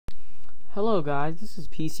Hello guys, this is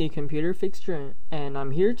PC Computer Fixture, and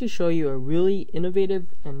I'm here to show you a really innovative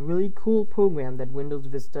and really cool program that Windows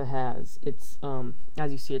Vista has. It's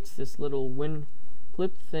as you see, it's this little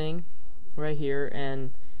WinFlip thing right here,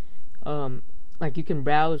 and like you can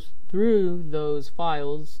browse through those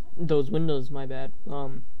files, those windows, my bad,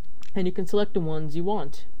 and you can select the ones you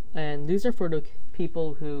want. And these are for the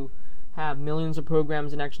people who have millions of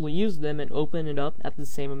programs and actually use them and open it up at the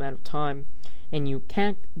same amount of time. And you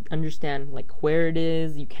can't understand like where it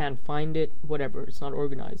is, you can't find it, whatever, it's not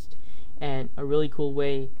organized. And a really cool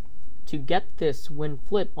way to get this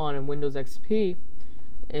WinFlip on a Windows XP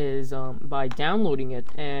is by downloading it,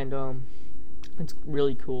 and it's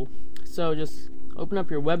really cool. So just open up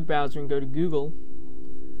your web browser and go to Google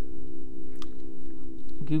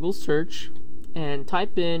search and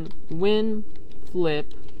type in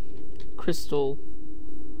WinFlip Crystal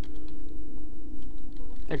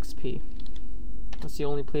XP. That's the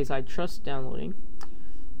only place I trust downloading.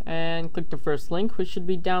 And click the first link, which should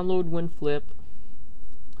be download WinFlip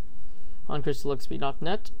on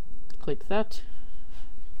crystalxp.net. Click that.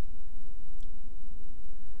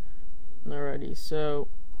 Alrighty, so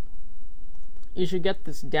you should get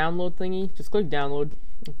this download thingy. Just click download.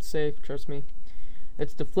 It's safe, trust me.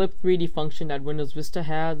 It's the Flip 3D function that Windows Vista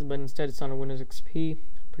has, but instead it's on a Windows XP.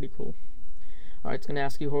 Pretty cool. Alright, it's going to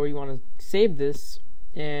ask you where you want to save this.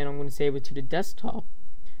 And I'm going to save it to the desktop.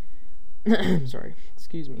 Sorry,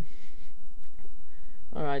 excuse me.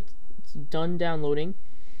 Alright, it's done downloading.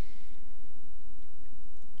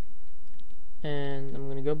 And I'm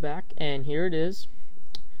going to go back, and here it is.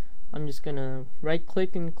 I'm just going to right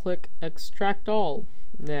click and click extract all.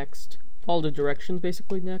 Next. Follow the directions,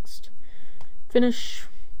 basically. Next. Finish.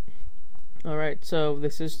 Alright, so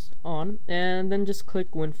this is on. And then just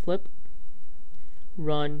click WinFlip.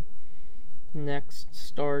 Run. Next,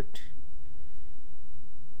 start,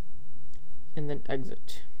 and then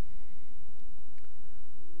exit.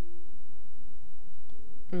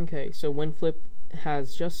 Okay, so WinFlip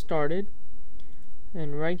has just started,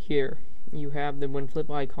 and right here you have the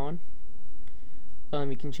WinFlip icon.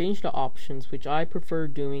 You can change the options, which I prefer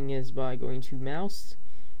doing is by going to mouse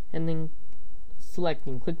and then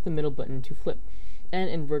selecting, click the middle button to flip, and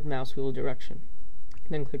invert mouse wheel direction.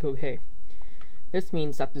 Then click OK. This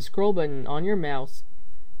means that the scroll button on your mouse,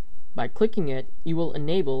 by clicking it, you will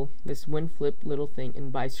enable this WinFlip little thing,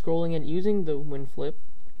 and by scrolling it using the WinFlip,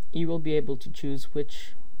 you will be able to choose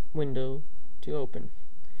which window to open.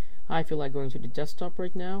 I feel like going to the desktop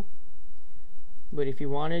right now, but if you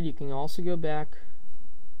wanted, you can also go back.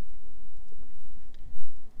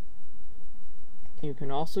 You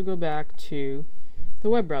can also go back to the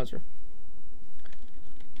web browser.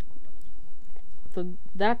 So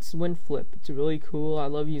that's WinFlip. It's really cool. I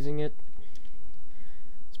love using it.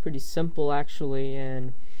 It's pretty simple actually,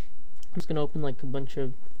 and I'm just gonna open like a bunch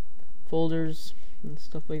of folders and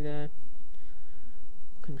stuff like that.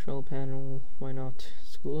 Control panel, why not?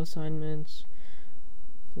 School assignments,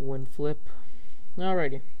 WinFlip.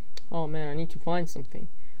 Alrighty. Oh man, I need to find something.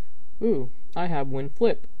 Ooh, I have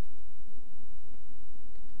WinFlip.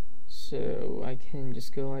 So I can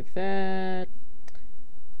just go like that.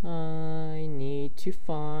 I need to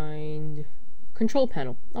find control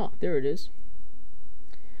panel. Oh, there it is.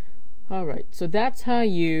 Alright, so that's how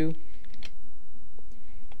you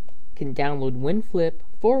can download WinFlip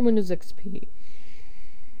for Windows XP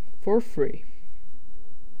for free.